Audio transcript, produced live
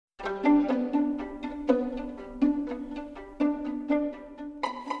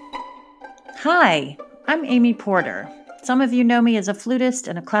Hi, I'm Amy Porter. Some of you know me as a flutist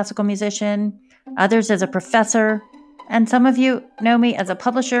and a classical musician, others as a professor, and some of you know me as a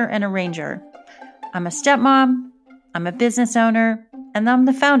publisher and arranger. I'm a stepmom, I'm a business owner, and I'm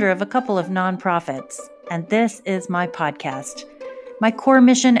the founder of a couple of nonprofits, and this is my podcast. My core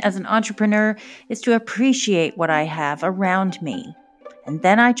mission as an entrepreneur is to appreciate what I have around me, and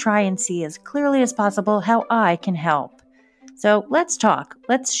then I try and see as clearly as possible how I can help. So let's talk,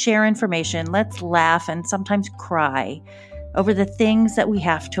 let's share information, let's laugh and sometimes cry over the things that we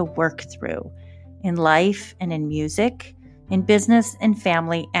have to work through in life and in music, in business and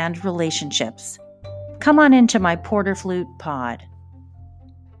family and relationships. Come on into my Porter Flute pod.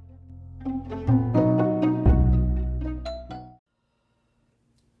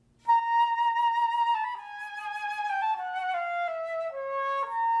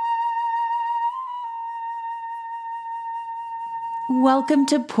 Welcome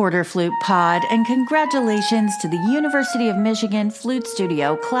to Porter Flute Pod, and congratulations to the University of Michigan Flute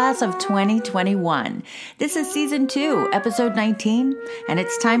Studio Class of 2021. This is Season 2, Episode 19, and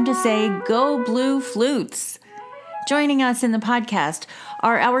it's time to say Go Blue Flutes! Joining us in the podcast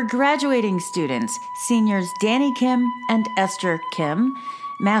are our graduating students, seniors Danny Kim and Esther Kim,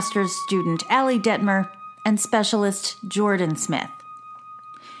 master's student Allie Detmer, and specialist Jordan Smith.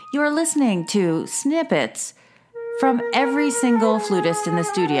 You are listening to snippets from every single flutist in the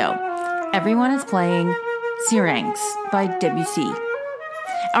studio. Everyone is playing Syrinx by Debussy.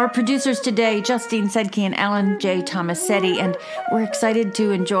 Our producers today, Justine Sedke and Alan J. Tomasetti, and we're excited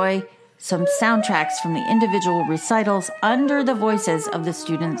to enjoy some soundtracks from the individual recitals under the voices of the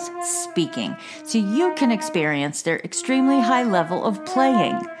students speaking, so you can experience their extremely high level of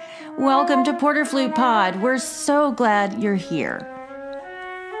playing. Welcome to Porter Flute Pod. We're so glad you're here.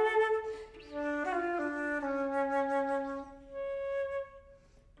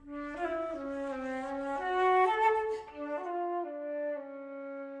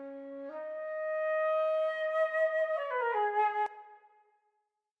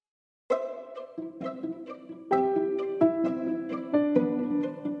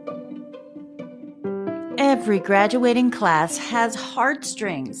 Every graduating class has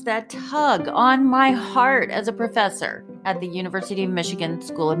heartstrings that tug on my heart as a professor at the University of Michigan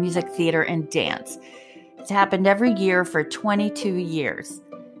School of Music, Theater, and Dance. It's happened every year for 22 years.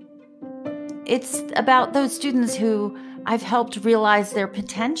 It's about those students who I've helped realize their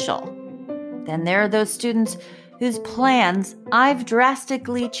potential. Then there are those students whose plans I've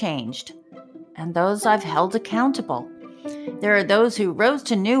drastically changed, and those I've held accountable. There are those who rose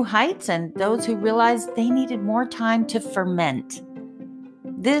to new heights and those who realized they needed more time to ferment.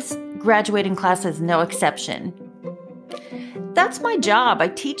 This graduating class is no exception. That's my job. I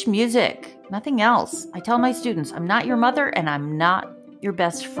teach music, nothing else. I tell my students, I'm not your mother and I'm not your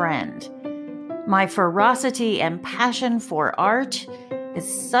best friend. My ferocity and passion for art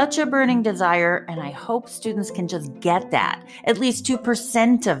is such a burning desire, and I hope students can just get that, at least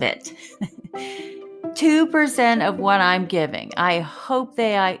 2% of it. 2% of what I'm giving. I hope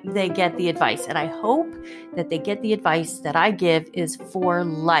they get the advice, and I hope that they get the advice that I give is for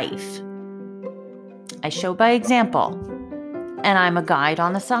life. I show by example, and I'm a guide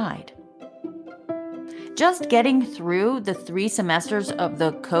on the side. Just getting through the 3 semesters of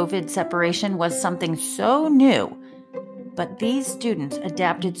the COVID separation was something so new, but these students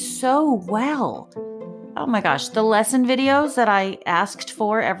adapted so well. Oh my gosh, the lesson videos that I asked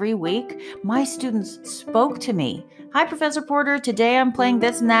for every week, my students spoke to me. Hi, Professor Porter, today I'm playing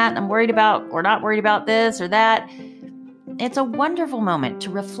this and that, and I'm worried about or not worried about this or that. It's a wonderful moment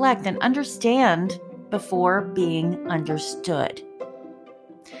to reflect and understand before being understood.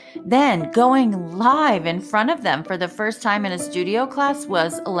 Then going live in front of them for the first time in a studio class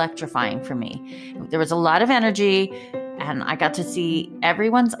was electrifying for me. There was a lot of energy, and I got to see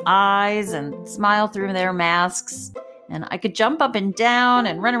everyone's eyes and smile through their masks. And I could jump up and down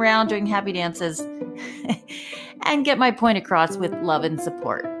and run around doing happy dances and get my point across with love and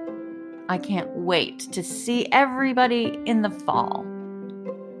support. I can't wait to see everybody in the fall.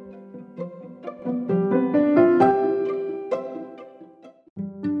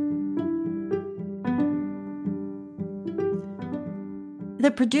 The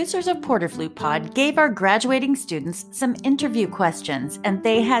producers of Porter Flute Pod gave our graduating students some interview questions, and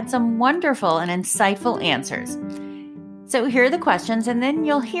they had some wonderful and insightful answers. So here are the questions, and then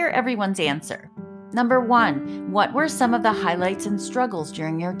you'll hear everyone's answer. Number 1, what were some of the highlights and struggles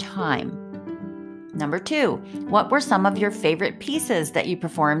during your time? Number 2, what were some of your favorite pieces that you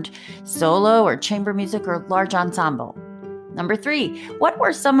performed, solo or chamber music or large ensemble? Number 3, what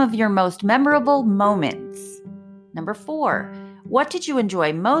were some of your most memorable moments? Number 4, What did you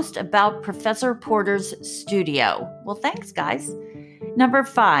enjoy most about Professor Porter's studio? Well, thanks, guys. Number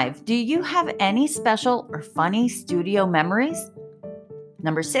 5, do you have any special or funny studio memories?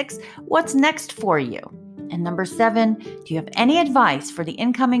 Number 6, what's next for you? And number 7, do you have any advice for the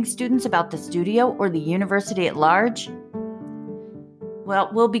incoming students about the studio or the university at large? Well,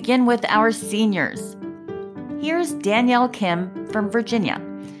 we'll begin with our seniors. Here's Danielle Kim from Virginia.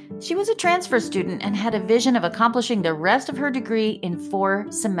 She was a transfer student and had a vision of accomplishing the rest of her degree in 4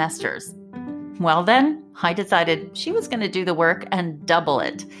 semesters. Well then, I decided she was going to do the work and double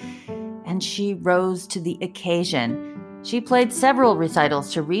it. And she rose to the occasion. She played several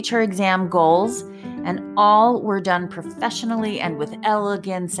recitals to reach her exam goals, and all were done professionally and with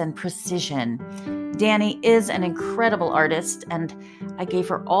elegance and precision. Danny is an incredible artist, and I gave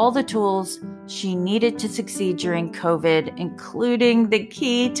her all the tools she needed to succeed during COVID, including the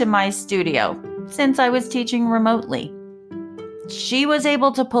key to my studio, since I was teaching remotely. She was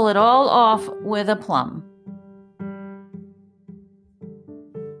able to pull it all off with aplomb.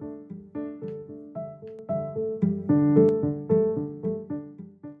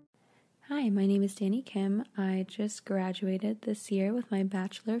 Hi, my name is Danny Kim. I just graduated this year with my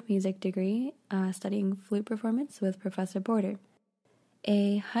Bachelor of Music degree, studying flute performance with Professor Porter.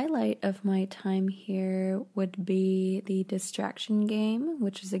 A highlight of my time here would be the Distraction Game,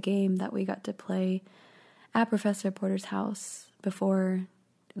 which is a game that we got to play at Professor Porter's house before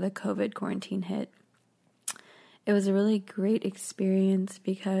the COVID quarantine hit. It was a really great experience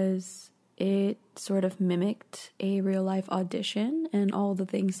because it sort of mimicked a real-life audition and all the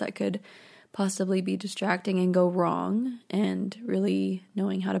things that could possibly be distracting and go wrong, and really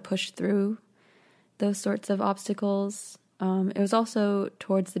knowing how to push through those sorts of obstacles. It was also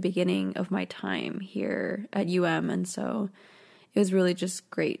towards the beginning of my time here at UM, and so it was really just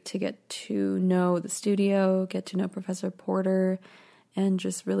great to get to know the studio, get to know Professor Porter, and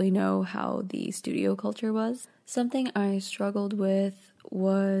just really know how the studio culture was. Something I struggled with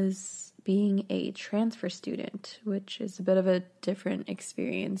was being a transfer student, which is a bit of a different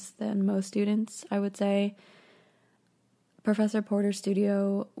experience than most students, I would say. Professor Porter's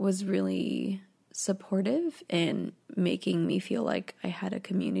studio was really supportive in making me feel like I had a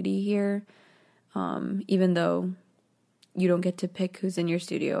community here. Even though you don't get to pick who's in your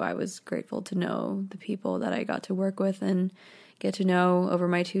studio, I was grateful to know the people that I got to work with and get to know over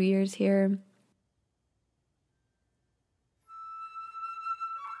my 2 years here.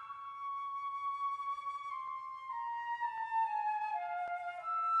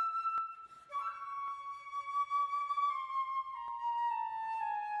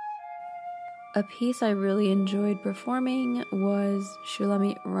 A piece I really enjoyed performing was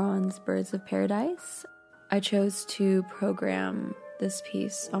Shulamit Ron's Birds of Paradise. I chose to program this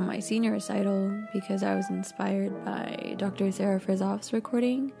piece on my senior recital because I was inspired by Dr. Sarah Frizoff's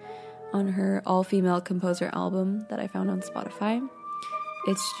recording on her all-female composer album that I found on Spotify.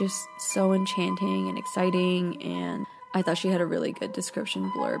 It's just so enchanting and exciting, and I thought she had a really good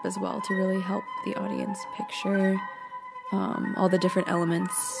description blurb as well to really help the audience picture all the different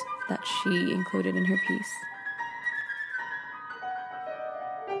elements that she included in her piece.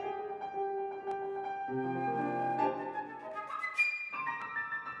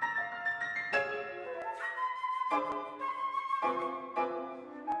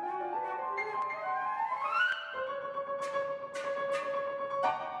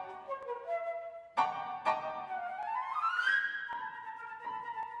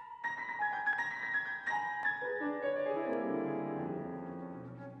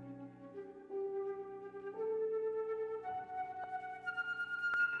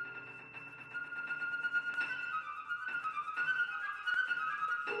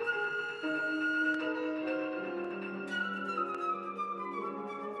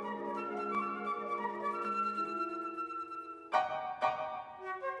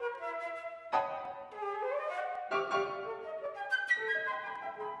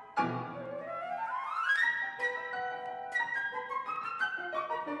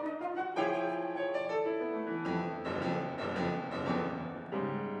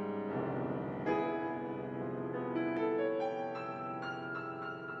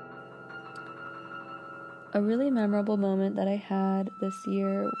 A really memorable moment that I had this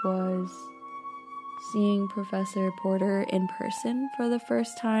year was seeing Professor Porter in person for the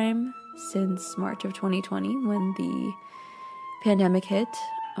first time since March of 2020 when the pandemic hit.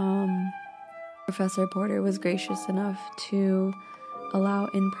 Professor Porter was gracious enough to allow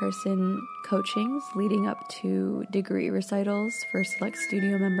in-person coachings leading up to degree recitals for select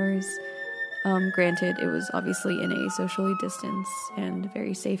studio members. Granted, it was obviously in a socially distanced and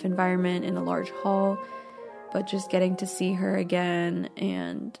very safe environment in a large hall, but just getting to see her again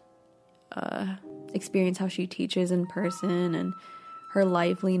and experience how she teaches in person and her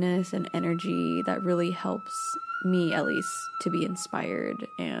liveliness and energy, that really helps me, at least, to be inspired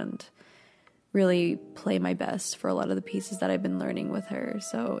and really play my best for a lot of the pieces that I've been learning with her.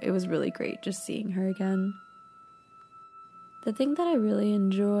 So it was really great just seeing her again. The thing that I really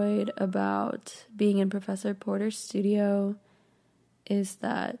enjoyed about being in Professor Porter's studio is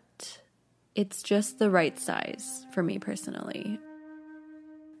that it's just the right size for me personally.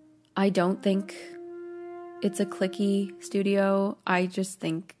 I don't think it's a cliquey studio. I just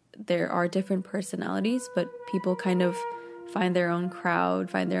think there are different personalities, but people kind of find their own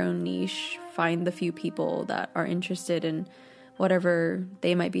crowd, find their own niche, find the few people that are interested in whatever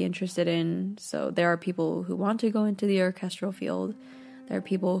they might be interested in. So there are people who want to go into the orchestral field. There are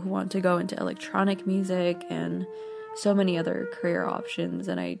people who want to go into electronic music and so many other career options.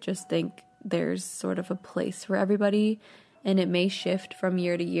 And I just think there's sort of a place for everybody. And it may shift from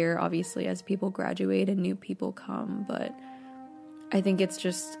year to year, obviously, as people graduate and new people come. But I think it's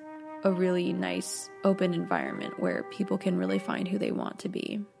just a really nice, open environment where people can really find who they want to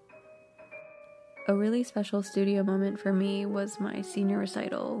be. A really special studio moment for me was my senior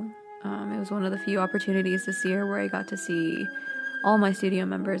recital. It was one of the few opportunities this year where I got to see all my studio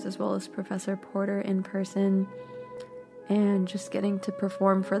members as well as Professor Porter in person, and just getting to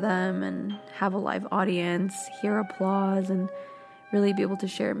perform for them and have a live audience, hear applause, and really be able to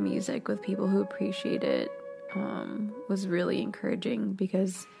share music with people who appreciate it was really encouraging,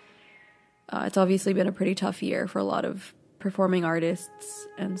 because it's obviously been a pretty tough year for a lot of performing artists,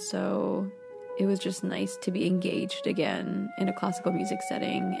 and so it was just nice to be engaged again in a classical music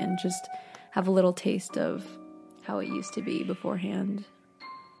setting and just have a little taste of how it used to be beforehand.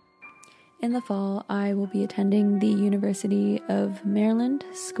 In the fall, I will be attending the University of Maryland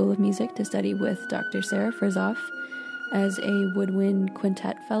School of Music to study with Dr. Sarah Frizoff as a woodwind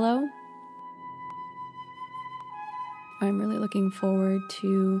quintet fellow. I'm really looking forward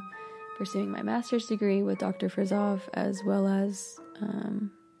to pursuing my master's degree with Dr. Frizoff, as well as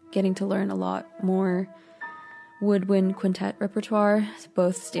getting to learn a lot more woodwind quintet repertoire,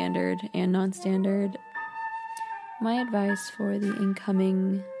 both standard and non-standard. My advice for the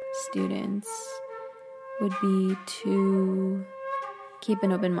incoming students would be to keep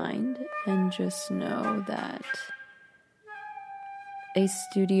an open mind and just know that a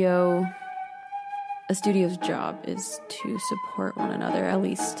studio's job is to support one another, at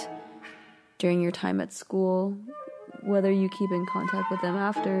least during your time at school. Whether you keep in contact with them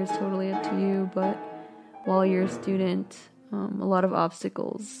after is totally up to you, but while you're a student, a lot of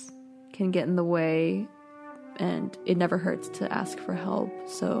obstacles can get in the way, and it never hurts to ask for help.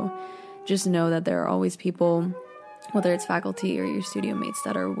 So just know that there are always people, whether it's faculty or your studio mates,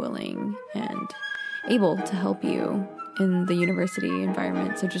 that are willing and able to help you in the university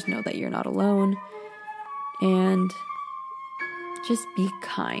environment. So just know that you're not alone, and just be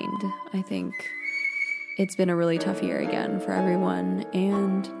kind. I think it's been a really tough year again for everyone,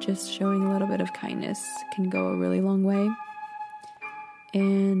 and just showing a little bit of kindness can go a really long way.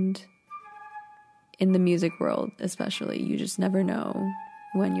 And in the music world especially, you just never know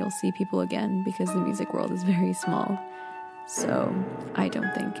when you'll see people again, because the music world is very small. So I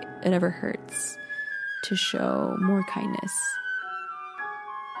don't think it ever hurts to show more kindness.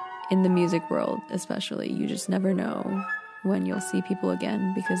 In the music world especially, you just never know when you'll see people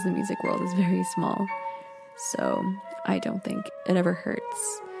again, because the music world is very small. So I don't think it ever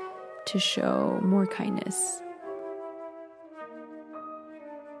hurts to show more kindness.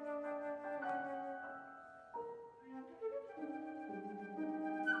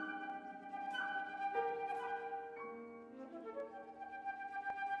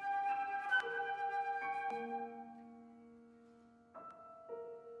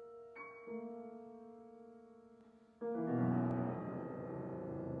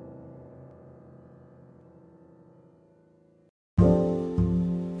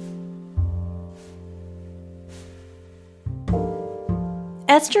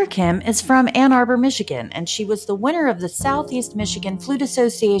 Esther Kim is from Ann Arbor, Michigan, and she was the winner of the Southeast Michigan Flute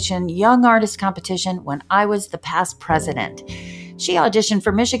Association Young Artist Competition when I was the past president. She auditioned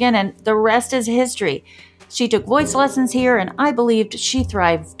for Michigan, and the rest is history. She took voice lessons here, and I believed she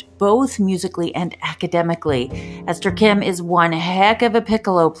thrived both musically and academically. Esther Kim is one heck of a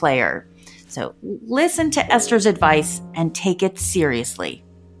piccolo player. So listen to Esther's advice and take it seriously.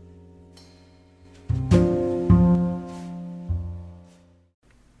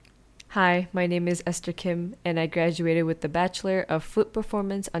 Hi, my name is Esther Kim, and I graduated with the Bachelor of Flute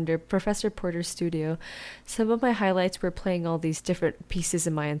Performance under Professor Porter's studio. Some of my highlights were playing all these different pieces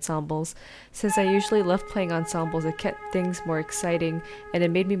in my ensembles. Since I usually love playing ensembles, it kept things more exciting, and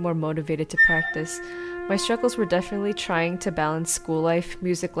it made me more motivated to practice. My struggles were definitely trying to balance school life,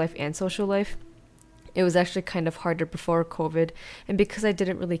 music life, and social life. It was actually kind of harder before COVID, and because I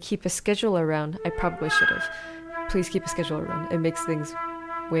didn't really keep a schedule around, I probably should have. Please keep a schedule around. It makes things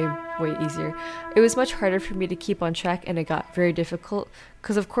way easier. It was much harder for me to keep on track, and it got very difficult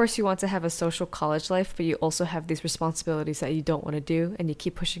because of course you want to have a social college life, but you also have these responsibilities that you don't want to do and you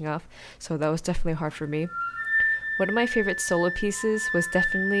keep pushing off. So that was definitely hard for me. One of my favorite solo pieces was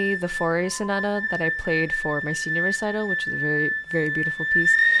definitely the Fauré Sonata that I played for my senior recital, which is a very beautiful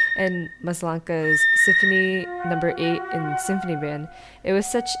piece, and Maslanka's Symphony Number 8 in Symphony Band. It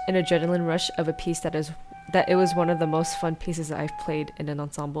was such an adrenaline rush of a piece that it was one of the most fun pieces that I've played in an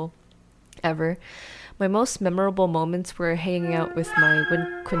ensemble ever. My most memorable moments were hanging out with my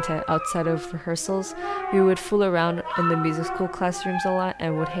wind quintet outside of rehearsals. We would fool around in the music school classrooms a lot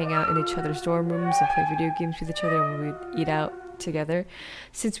and would hang out in each other's dorm rooms and play video games with each other, and we would eat out together.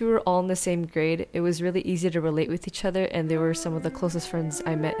 Since we were all in the same grade, it was really easy to relate with each other, and they were some of the closest friends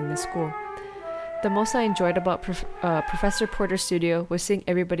I met in the school. The most I enjoyed about Professor Porter's studio was seeing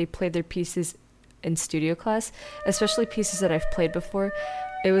everybody play their pieces in studio class, especially pieces that I've played before.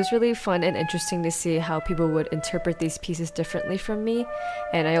 It was really fun and interesting to see how people would interpret these pieces differently from me,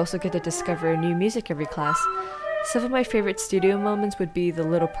 and I also get to discover new music every class. Some of my favorite studio moments would be the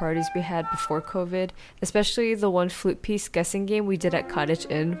little parties we had before COVID, especially the one flute piece guessing game we did at Cottage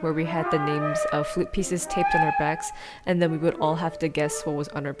Inn, where we had the names of flute pieces taped on our backs, and then we would all have to guess what was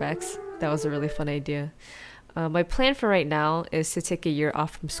on our backs. That was a really fun idea. My plan for right now is to take a year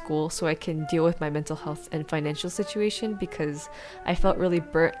off from school so I can deal with my mental health and financial situation, because I felt really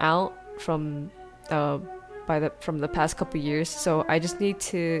burnt out from the past couple years. So I just need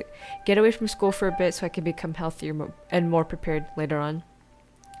to get away from school for a bit so I can become healthier and more prepared later on.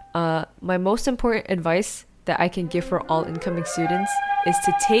 My most important advice that I can give for all incoming students is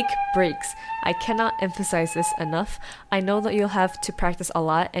to take breaks. I cannot emphasize this enough. I know that you'll have to practice a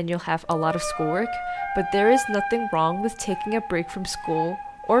lot and you'll have a lot of schoolwork, but there is nothing wrong with taking a break from school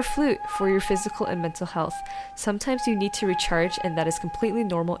or flute for your physical and mental health. Sometimes you need to recharge, and that is completely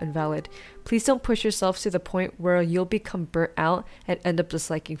normal and valid. Please don't push yourself to the point where you'll become burnt out and end up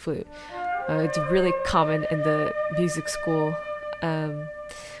disliking flute. It's really common in the music school.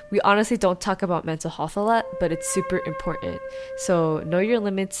 We honestly don't talk about mental health a lot, but it's super important. So know your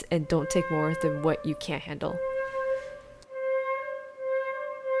limits and don't take more than what you can't handle.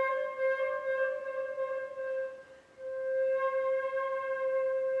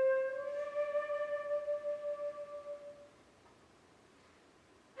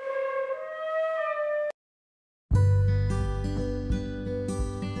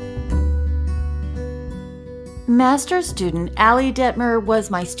 Master's student Ali Detmer was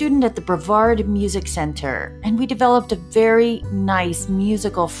my student at the Brevard Music Center, and we developed a very nice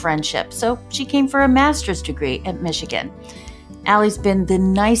musical friendship, so she came for a master's degree at Michigan. Ali's been the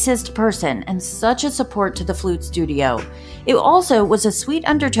nicest person and such a support to the flute studio. It also was a sweet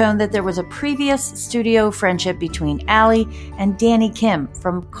undertone that there was a previous studio friendship between Ali and Danny Kim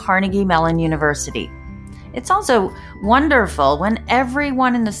from Carnegie Mellon University. It's also wonderful when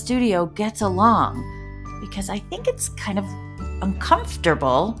everyone in the studio gets along, because I think it's kind of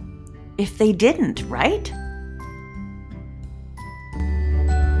uncomfortable if they didn't, right?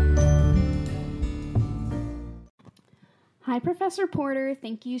 Hi, Professor Porter.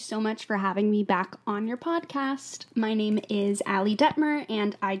 Thank you so much for having me back on your podcast. My name is Ali Detmer,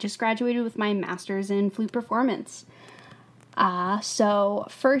 and I just graduated with my master's in flute performance. So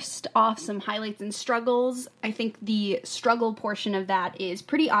first off, some highlights and struggles. I think the struggle portion of that is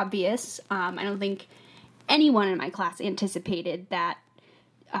pretty obvious. I don't think anyone in my class anticipated that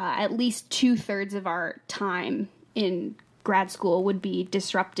at least 2/3 of our time in grad school would be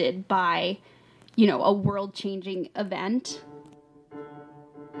disrupted by, a world-changing event.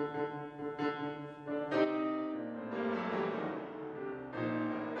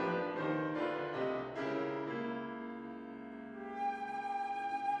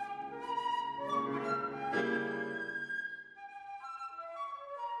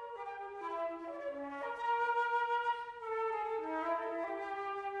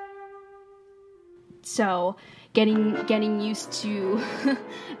 So getting used to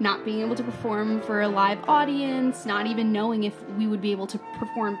not being able to perform for a live audience, not even knowing if we would be able to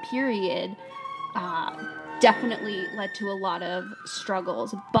perform, period, definitely led to a lot of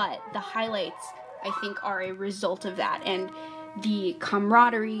struggles. But the highlights, I think, are a result of that. And the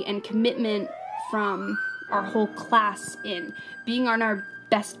camaraderie and commitment from our whole class in being on our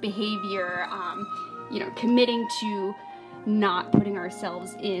best behavior, committing to not putting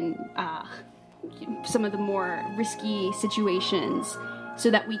ourselves in some of the more risky situations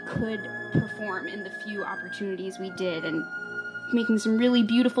so that we could perform in the few opportunities we did, and making some really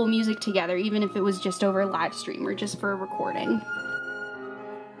beautiful music together, even if it was just over a live stream or just for a recording.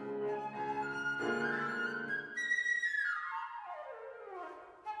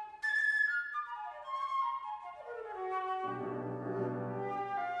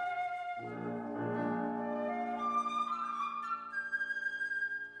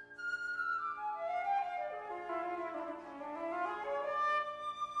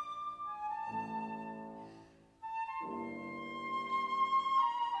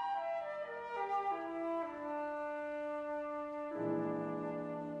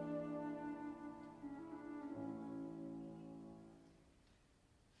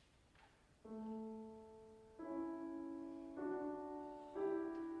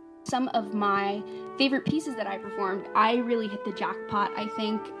 Some of my favorite pieces that I performed, I really hit the jackpot, I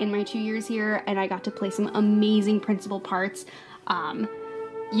think, in my 2 years here, and I got to play some amazing principal parts.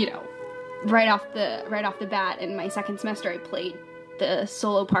 Right off the bat, in my second semester, I played the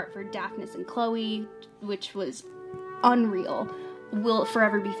solo part for Daphnis and Chloe, which was unreal. Will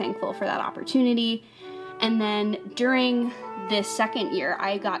forever be thankful for that opportunity. And then during this second year,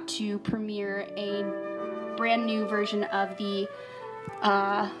 I got to premiere a brand new version of the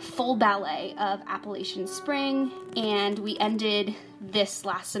full ballet of Appalachian Spring, and we ended this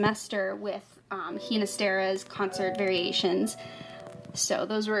last semester with Ginastera's concert variations. So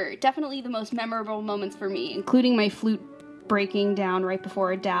those were definitely the most memorable moments for me, including my flute breaking down right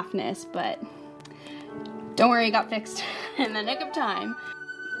before Daphnis, but don't worry, it got fixed in the nick of time.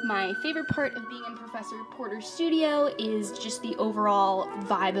 My favorite part of being in Professor Porter's studio is just the overall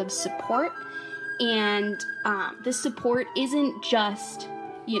vibe of support. And this support isn't just,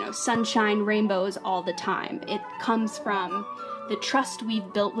 sunshine, rainbows all the time. It comes from the trust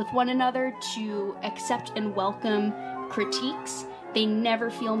we've built with one another to accept and welcome critiques. They never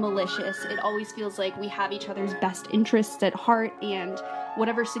feel malicious. It always feels like we have each other's best interests at heart, and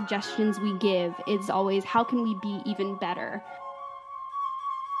whatever suggestions we give is always, how can we be even better?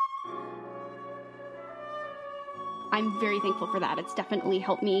 I'm very thankful for that. It's definitely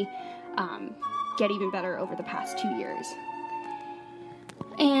helped me get even better over the past 2 years.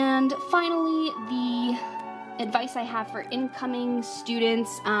 And finally, the advice I have for incoming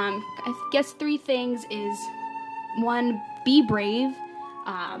students, I guess 3 things is, 1, be brave.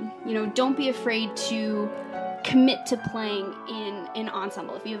 Don't be afraid to commit to playing in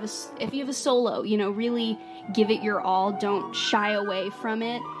ensemble. If you have a solo, really give it your all. Don't shy away from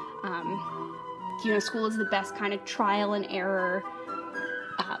it. School is the best kind of trial and error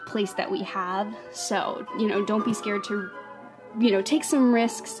place that we have. So, don't be scared to, take some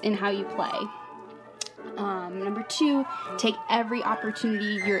risks in how you play. Number 2, take every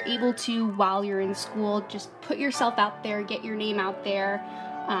opportunity you're able to while you're in school. Just put yourself out there, get your name out there.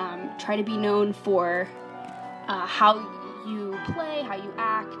 Try to be known for how you play, how you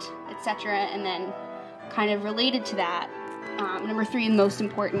act, etc. And then kind of related to that, number 3 and most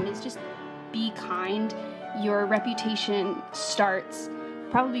important is just be kind. Your reputation starts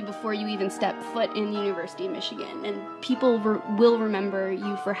probably before you even step foot in the University of Michigan, and people will remember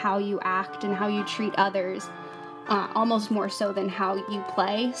you for how you act and how you treat others, almost more so than how you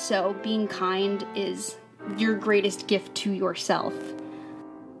play. So being kind is your greatest gift to yourself.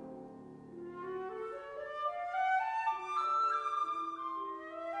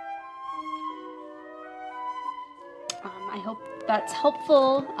 I hope that's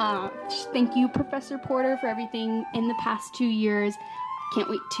helpful. Thank you, Professor Porter, for everything in the past 2 years. Can't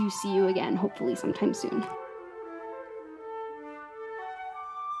wait to see you again, hopefully sometime soon.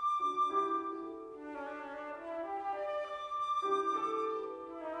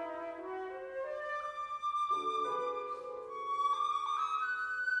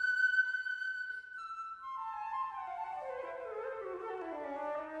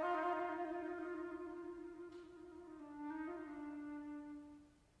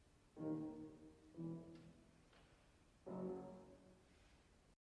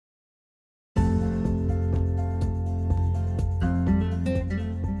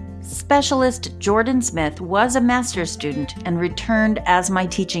 Specialist Jordan Smith was a master's student and returned as my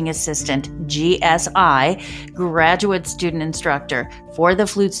teaching assistant, GSI, graduate student instructor, for the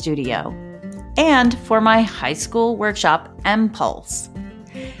Flute Studio, and for my high school workshop, M-Pulse.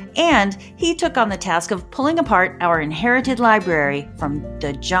 And he took on the task of pulling apart our inherited library from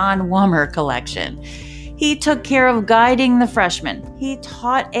the John Wummer collection. He took care of guiding the freshmen. He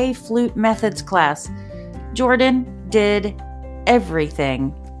taught a flute methods class. Jordan did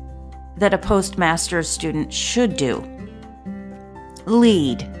everything that a postmaster's student should do.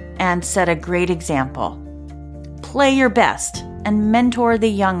 Lead and set a great example. Play your best and mentor the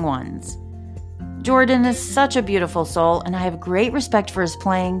young ones. Jordan is such a beautiful soul, and I have great respect for his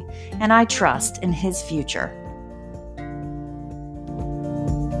playing, and I trust in his future.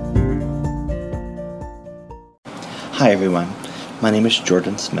 Hi everyone, my name is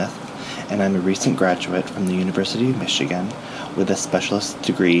Jordan Smith, and I'm a recent graduate from the University of Michigan with a specialist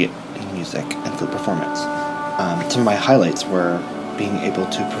degree in music and flute performance. Some of my highlights were being able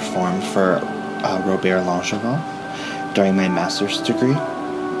to perform for Robert Langevin during my master's degree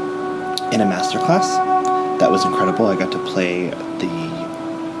in a master class. That was incredible. I got to play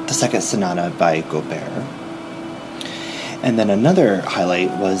the second sonata by Gobert. And then another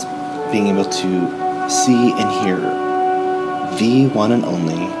highlight was being able to see and hear the one and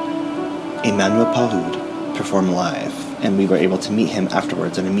only Emmanuel Pahud perform live, and we were able to meet him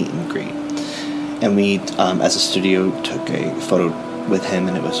afterwards in a meet and greet. And we, as a studio, took a photo with him,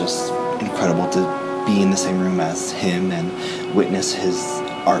 and it was just incredible to be in the same room as him and witness his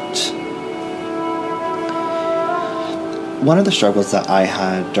art. One of the struggles that I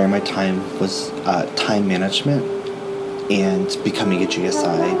had during my time was time management and becoming a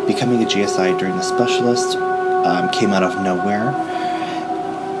GSI. Becoming a GSI during the specialist came out of nowhere.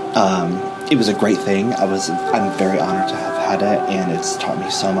 It was a great thing. I'm very honored to have had it, and it's taught me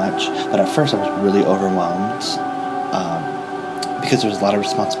so much. But at first I was really overwhelmed because there's a lot of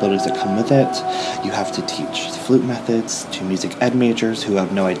responsibilities that come with it. You have to teach flute methods to music ed majors who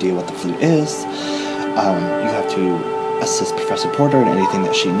have no idea what the flute is. You have to assist Professor Porter in anything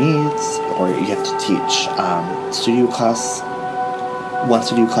that she needs, or you have to teach one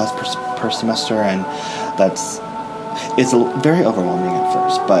studio class per semester, and it's very overwhelming at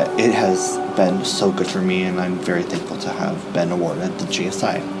first, but it has been so good for me, and I'm very thankful to have been awarded the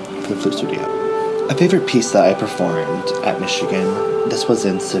GSI for the flute studio. A favorite piece that I performed at Michigan, this was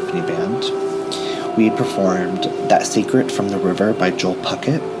in symphony band. We performed That Secret from the River by Joel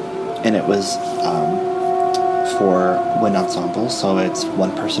Puckett, and it was for wind ensemble, so it's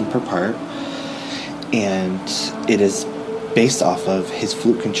one person per part, and it is based off of his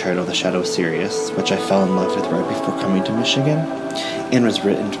flute concerto, The Shadow of Sirius, which I fell in love with right before coming to Michigan, and was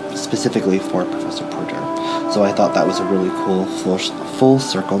written specifically for Professor Porter. So I thought that was a really cool full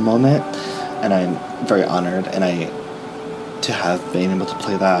circle moment, and I'm very honored to have been able to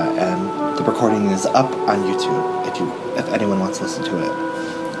play that. And the recording is up on YouTube if anyone wants to listen to it.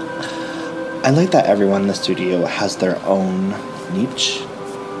 I like that everyone in the studio has their own niche.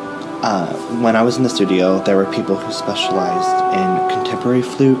 When I was in the studio, there were people who specialized in contemporary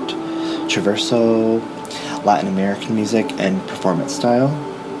flute, traverso, Latin American music, and performance style.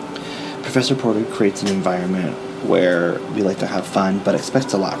 Professor Porter creates an environment where we like to have fun, but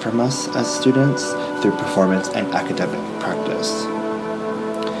expects a lot from us as students through performance and academic practice.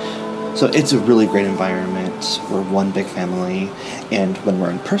 So it's a really great environment. We're one big family, and when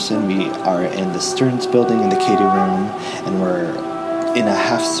we're in person, we are in the Stearns building in the Katie room, and we're in a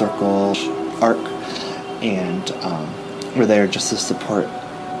half-circle arc, and we're there just to support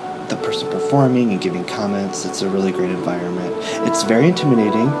the person performing and giving comments. It's a really great environment. It's very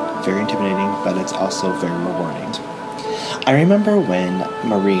intimidating, but it's also very rewarding. I remember when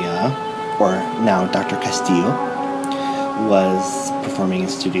Maria, or now Dr. Castillo, was performing in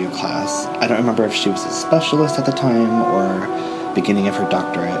studio class. I don't remember if she was a specialist at the time or beginning of her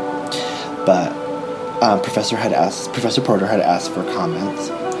doctorate, but Professor Porter had asked for comments,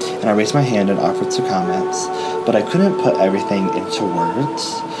 and I raised my hand and offered some comments, but I couldn't put everything into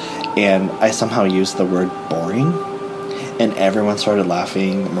words, and I somehow used the word boring, and everyone started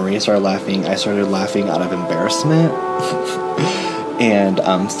laughing. Maria started laughing. I started laughing out of embarrassment. And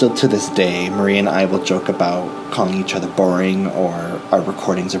still to this day, Maria and I will joke about calling each other boring, or our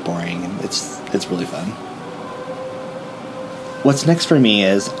recordings are boring, and it's really fun. What's next for me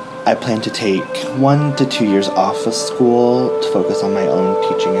is I plan to take 1 to 2 years off of school to focus on my own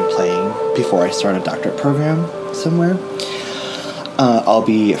teaching and playing before I start a doctorate program somewhere. I'll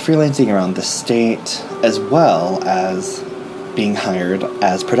be freelancing around the state, as well as being hired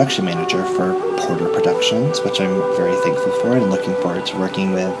as production manager for Porter Productions, which I'm very thankful for and looking forward to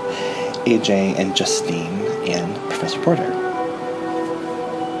working with AJ and Justine and Professor Porter.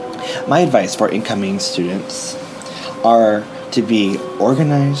 My advice for incoming students are to be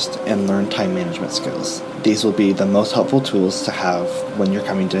organized and learn time management skills. These will be the most helpful tools to have when you're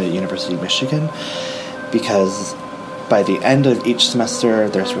coming to University of Michigan, because by the end of each semester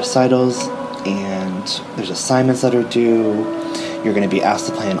there's recitals, and there's assignments that are due. You're going to be asked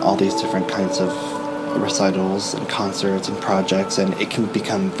to play in all these different kinds of recitals and concerts and projects, and it can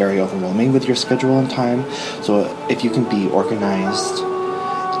become very overwhelming with your schedule and time. So if you can be organized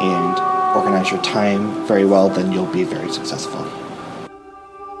and organize your time very well, then you'll be very successful.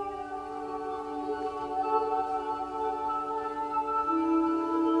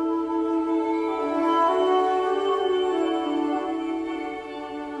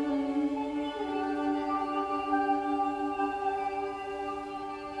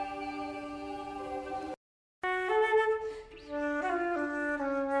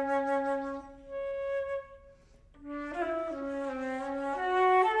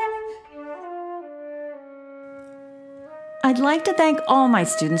 I'd like to thank all my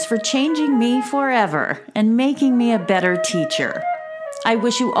students for changing me forever and making me a better teacher. I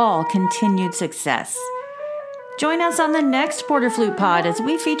wish you all continued success. Join us on the next Porter Flute Pod as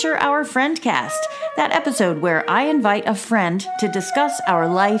we feature our Friendcast, that episode where I invite a friend to discuss our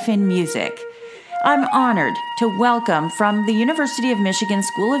life in music. I'm honored to welcome from the University of Michigan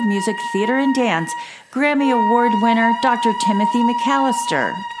School of Music, Theater, and Dance, Grammy Award winner Dr. Timothy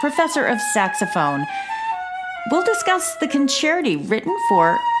McAllister, professor of saxophone. We'll discuss the concerti written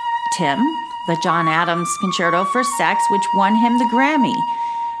for Tim, the John Adams Concerto for Sax, which won him the Grammy.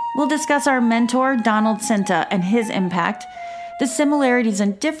 We'll discuss our mentor, Donald Cinta, and his impact, the similarities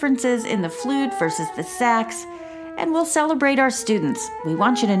and differences in the flute versus the sax, and we'll celebrate our students. We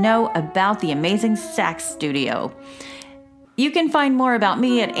want you to know about the amazing Sax Studio. You can find more about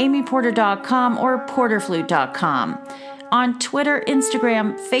me at amyporter.com or porterflute.com. On Twitter,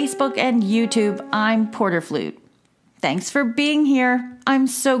 Instagram, Facebook, and YouTube, I'm Porter Flute. Thanks for being here. I'm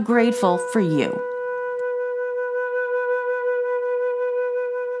so grateful for you.